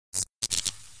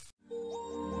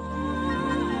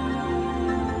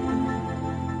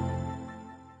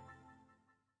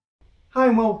Hi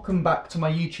and welcome back to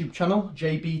my YouTube channel,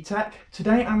 JB Tech.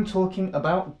 Today I'm talking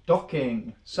about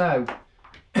docking. So,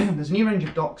 there's a new range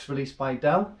of docks released by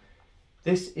Dell.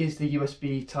 This is the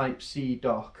USB Type C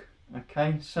dock.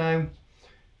 Okay, so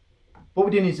what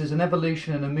we're doing is there's an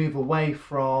evolution and a move away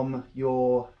from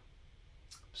your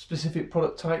specific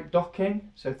product type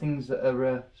docking. So things that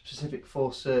are specific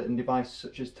for certain devices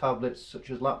such as tablets, such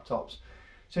as laptops.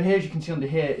 So here, as you can see under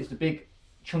here, is the big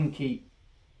chunky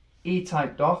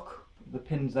E-type dock. The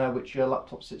pins there which your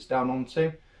laptop sits down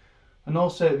onto, and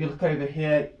also if you look over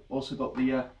here, also got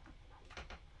the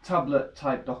tablet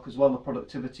type dock as well, the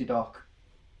productivity dock.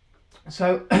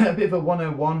 So a bit of a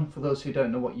 101 for those who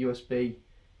don't know what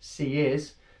USB-C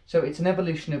is. So it's an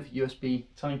evolution of USB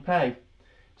Type A.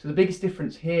 So the biggest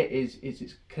difference here is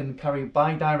it can carry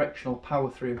bi-directional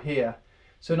power through here.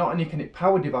 So not only can it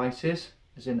power devices,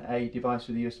 as in a device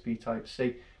with USB Type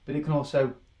C, but it can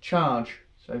also charge,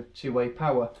 so two-way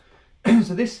power.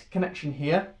 So this connection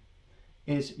here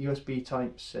is USB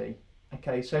Type C.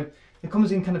 Okay, so it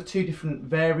comes in kind of two different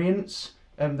variants.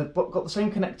 They've got the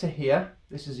same connector here.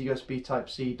 This is a USB Type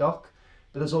C dock,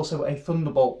 but there's also a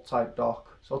Thunderbolt type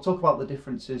dock. So I'll talk about the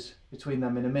differences between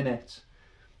them in a minute.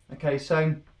 Okay,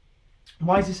 so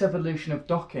why is this evolution of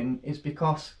docking? Is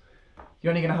because you're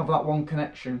only going to have that one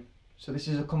connection. So this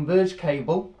is a converged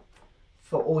cable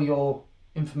for all your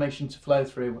information to flow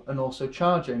through, and also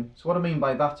charging. So what I mean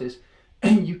by that is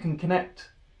you can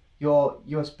connect your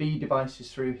USB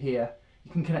devices through here.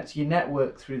 You can connect to your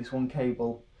network through this one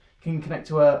cable. You can connect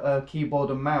to a keyboard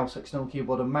and mouse, external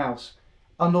keyboard and mouse,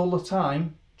 and all the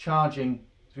time charging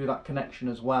through that connection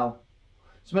as well.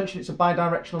 So I mentioned it's a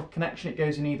bi-directional connection. It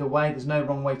goes in either way. There's no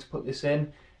wrong way to put this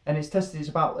in, and it's tested. It's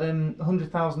about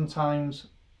 100,000 times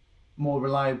more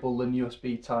reliable than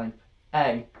USB Type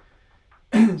A.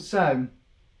 So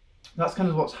that's kind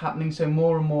of what's happening. So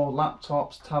more and more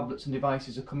laptops, tablets and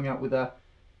devices are coming out with a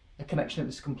connection that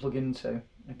this can plug into.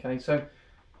 Okay, so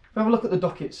if we have a look at the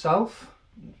dock itself,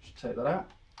 just take that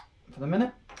out for the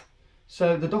minute.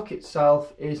 So the dock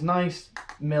itself is nice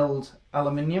milled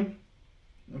aluminium.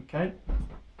 Okay,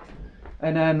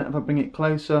 and then if I bring it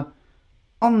closer,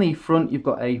 on the front you've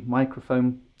got a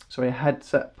a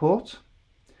headset port.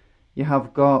 You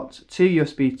have got two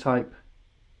USB Type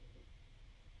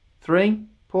 3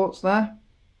 ports there,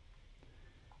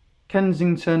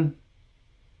 Kensington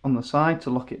on the side to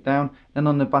lock it down, and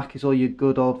on the back is all your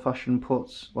good old-fashioned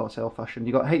ports. Well, I say old-fashioned.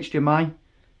 You've got HDMI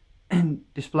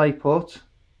display port,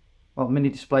 well, mini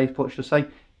display port should I say,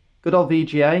 good old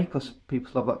VGA because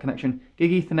people love that connection,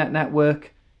 gig Ethernet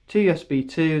network, two USB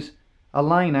 2s, a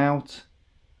line out,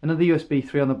 another USB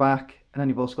 3 on the back, and then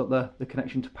you've also got the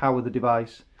connection to power the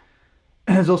device.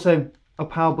 There's also a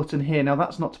power button here. Now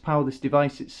that's not to power this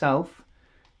device itself,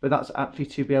 but that's actually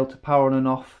to be able to power on and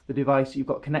off the device that you've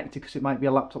got connected, because it might be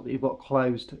a laptop that you've got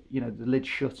closed, you know, the lid's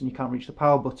shut and you can't reach the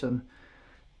power button.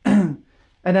 And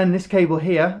then this cable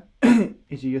here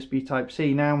is a USB Type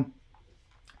C. Now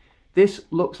this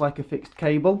looks like a fixed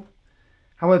cable,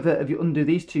 however if you undo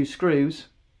these two screws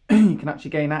you can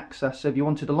actually gain access. So if you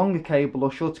wanted a longer cable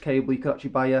or shorter cable, you could actually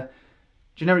buy a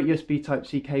generic USB Type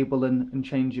C cable and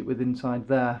change it with inside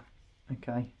there.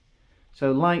 Okay,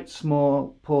 so light,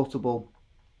 small, portable.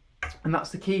 And that's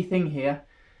the key thing here.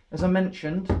 As I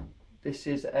mentioned, this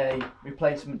is a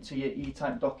replacement to your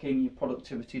E-type docking, your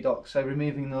productivity dock. So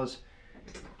removing those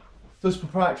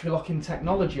proprietary locking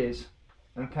technologies.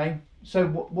 Okay, so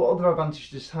what other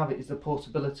advantages does have? It is the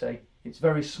portability. It's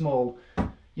very small.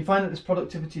 You find that this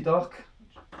productivity dock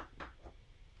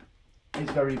is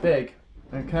very big.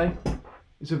 Okay,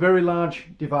 it's a very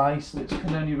large device that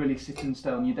can only really sit and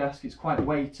stay on your desk. It's quite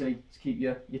weighty to keep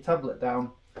your tablet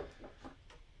down.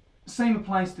 Same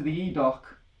applies to the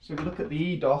E-dock. So if you look at the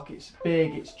E-dock, it's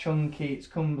big, it's chunky, it's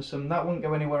cumbersome. That wouldn't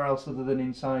go anywhere else other than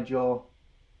inside your,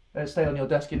 stay on your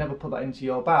desk. You never put that into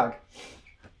your bag.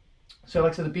 So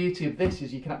like I said, the beauty of this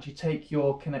is you can actually take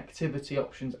your connectivity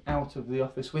options out of the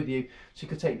office with you. So you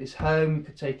could take this home, you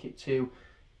could take it to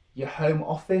your home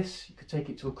office, you could take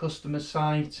it to a customer's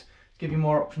site, give you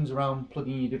more options around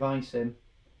plugging your device in.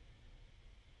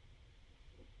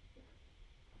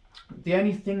 The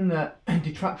only thing that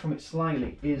detracts from it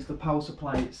slightly is the power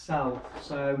supply itself.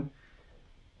 So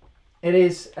it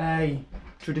is a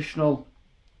traditional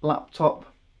laptop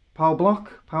power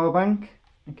block, power bank,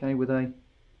 okay, with a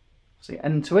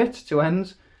end to it, two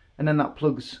ends, and then that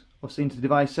plugs obviously into the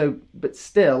device. So, but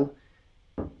still,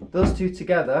 those two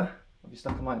together, if you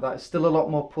stack them like that, it's still a lot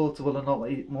more portable and a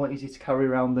lot more easy to carry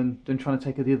around than trying to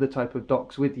take the other type of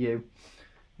docks with you.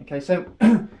 Okay, so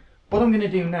what I'm going to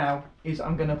do now is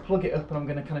I'm going to plug it up and I'm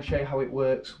going to kind of show you how it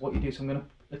works, what you do. So I'm going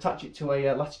to attach it to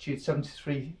a Latitude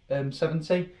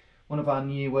 7370, one of our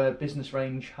new business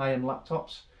range high-end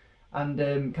laptops, and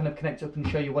kind of connect up and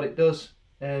show you what it does,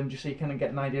 just so you kind of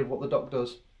get an idea of what the dock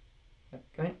does.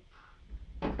 Okay.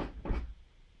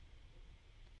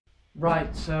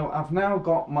 Right, so I've now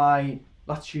got my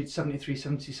Latitude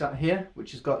 7370 sat here,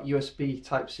 which has got USB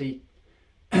Type C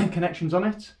connections on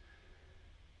it.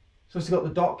 So it's got the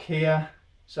dock here.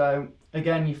 So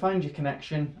again, you find your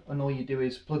connection and all you do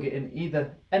is plug it in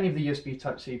either any of the USB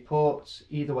Type C ports,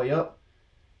 either way up,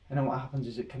 and then what happens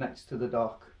is it connects to the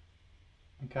dock.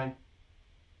 Okay.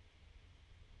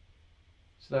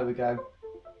 So there we go.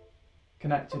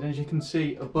 Connected. As you can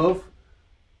see above,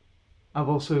 I've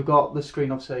also got the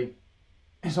screen, obviously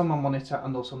it's on my monitor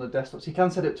and also on the desktop. So you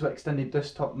can set it to extended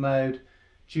desktop mode,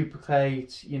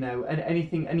 duplicate, you know,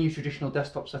 anything, any traditional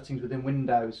desktop settings within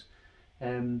Windows.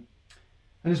 And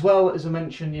as well, as I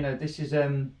mentioned, you know, this is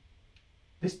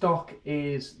this dock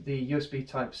is the USB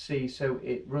Type C, so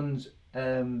it runs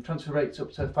transfer rates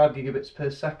up to 5 gigabits per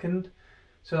second.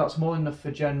 So that's more than enough for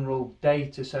general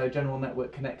data, so general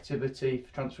network connectivity,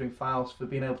 for transferring files, for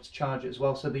being able to charge it as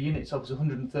well. So the unit itself is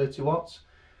 130 watts,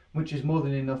 which is more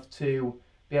than enough to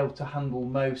be able to handle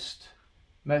most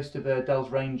of Dell's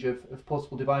range of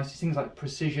portable devices. Things like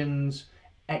Precisions,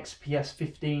 XPS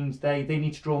 15s, they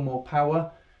need to draw more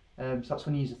power. So that's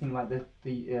when you use a thing like the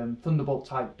Thunderbolt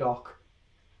type dock.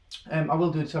 I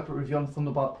will do a separate review on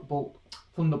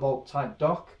Thunderbolt type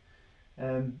dock.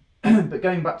 But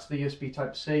going back to the USB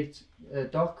Type C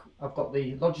dock, I've got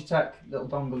the Logitech little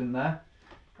dongle in there,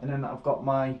 and then I've got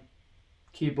my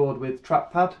keyboard with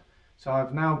trackpad. So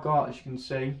I've now got, as you can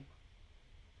see,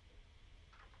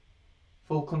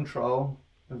 full control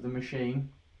of the machine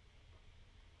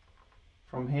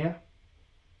from here.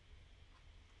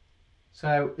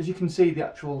 So as you can see, the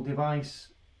actual device,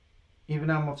 even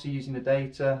though I'm obviously using the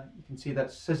data, you can see that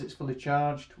it says it's fully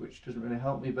charged, which doesn't really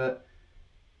help me, but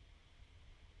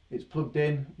it's plugged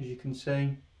in, as you can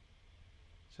see.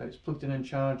 So it's plugged in and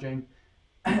charging.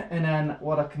 And then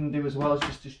what I can do as well is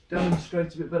just to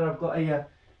demonstrate a bit better, I've got a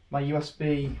my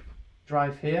USB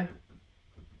drive here.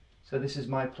 So this is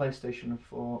my PlayStation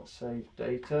 4 saved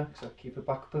data, because I keep a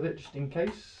backup of it just in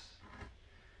case.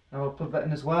 Now I'll plug that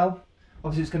in as well.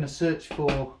 Obviously it's going to search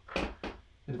for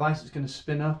the device, it's going to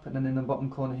spin up, and then in the bottom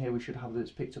corner here we should have that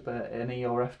it's picked up an E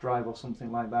or F drive or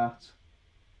something like that.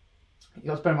 You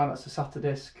got to bear in mind that's a SATA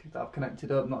disk that I've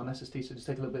connected up, not an SSD, so just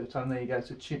take a little bit of time. There you go.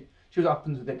 So choose what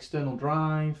happens with the external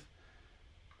drive.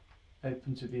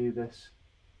 Open to view this.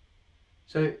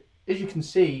 So as you can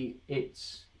see,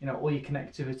 it's, you know, all your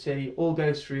connectivity all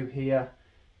goes through here,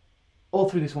 all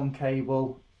through this one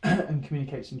cable, and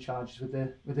communicates and charges with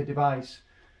the device.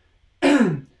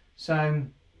 So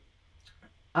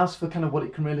as for kind of what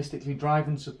it can realistically drive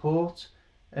and support,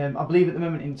 I believe at the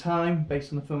moment in time,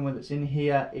 based on the firmware that's in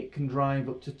here, it can drive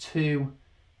up to two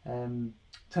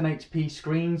 1080p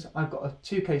screens. I've got a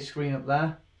 2K screen up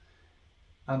there,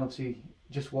 and obviously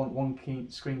just one key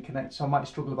screen connect. So I might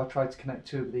struggle if I try to connect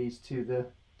two of these to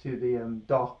the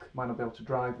dock. Might not be able to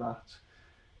drive that.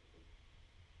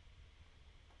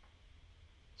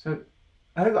 So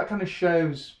I hope that kind of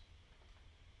shows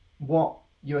what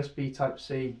USB Type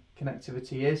C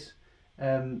connectivity is.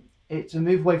 It's a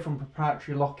move away from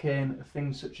proprietary lock-in of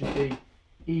things such as the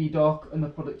e-dock and the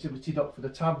productivity dock for the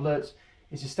tablets.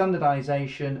 It's a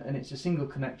standardization, and it's a single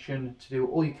connection to do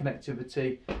all your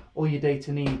connectivity, all your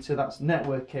data needs. So that's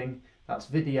networking, that's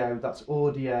video, that's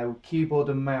audio, keyboard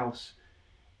and mouse,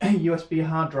 USB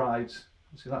hard drives,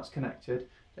 so that's connected,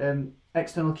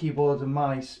 external keyboard and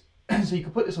mice. So you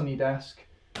can put this on your desk,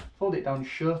 fold it down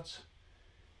shut,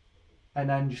 and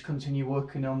then just continue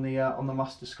working on the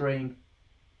master screen.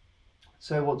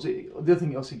 So the other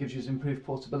thing it also gives you is improved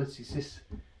portability. So this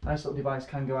nice little device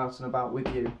can go out and about with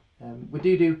you. We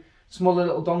do smaller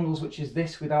little dongles, which is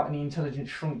this without any intelligence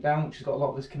shrunk down, which has got a lot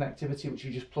of this connectivity, which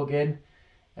you just plug in,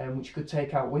 which you could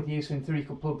take out with you. So in theory you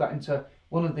could plug that into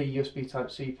one of the USB Type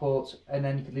C ports, and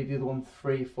then you could leave the other one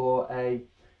free for a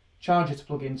charger to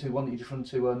plug into, one that you just run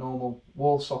to a normal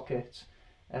wall socket.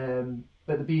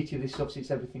 But the beauty of this is obviously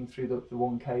it's everything through the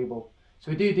one cable.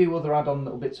 So we do other add-on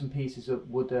little bits and pieces that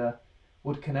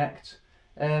would connect.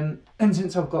 And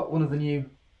since I've got one of the new,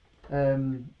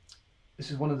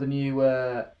 this is one of the new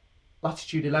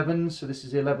Latitude 11s, so this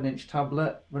is the 11-inch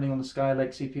tablet running on the Skylake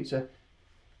CPU. It's a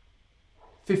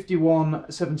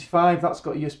 5175, that's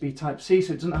got USB Type C,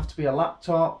 so it doesn't have to be a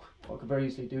laptop. What I could very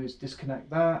easily do is disconnect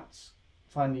that,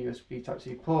 find the USB Type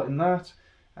C port in that,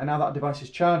 and now that device is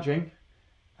charging,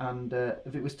 and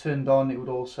if it was turned on it would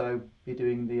also be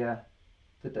doing the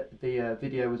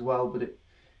video as well, but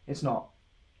it's not.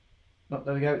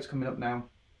 There we go, it's coming up now.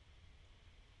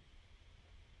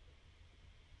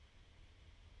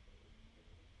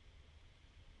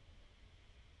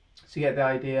 So you get the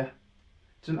idea.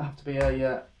 It doesn't have to be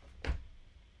a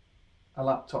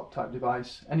laptop type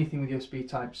device, anything with USB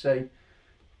Type C.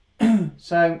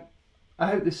 So I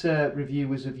hope this review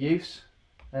was of use.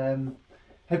 Hope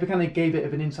it kind of gave a bit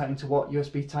of an insight into what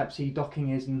USB Type C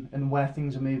docking is and where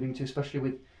things are moving to,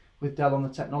 especially with Dell on the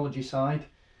technology side.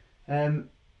 And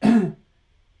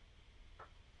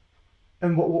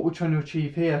what we're trying to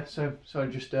achieve here. So sorry,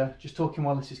 just talking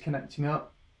while this is connecting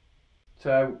up.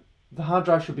 So the hard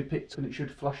drive should be picked and it should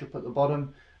flash up at the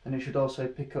bottom, and it should also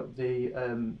pick up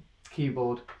the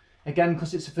keyboard. Again,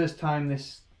 because it's the first time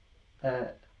this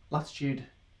Latitude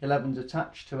 11's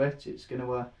attached to it, it's going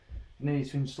to need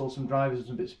to install some drivers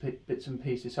and bits and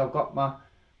pieces. So I've got my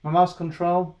mouse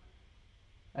control,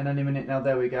 and any minute now,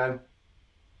 there we go,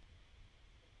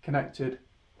 connected.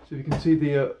 So you can see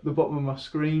the bottom of my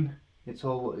screen. It's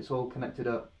all connected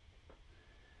up.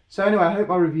 So anyway, I hope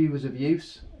my review was of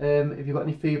use. If you've got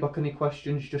any feedback, any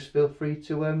questions, just feel free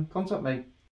to contact me.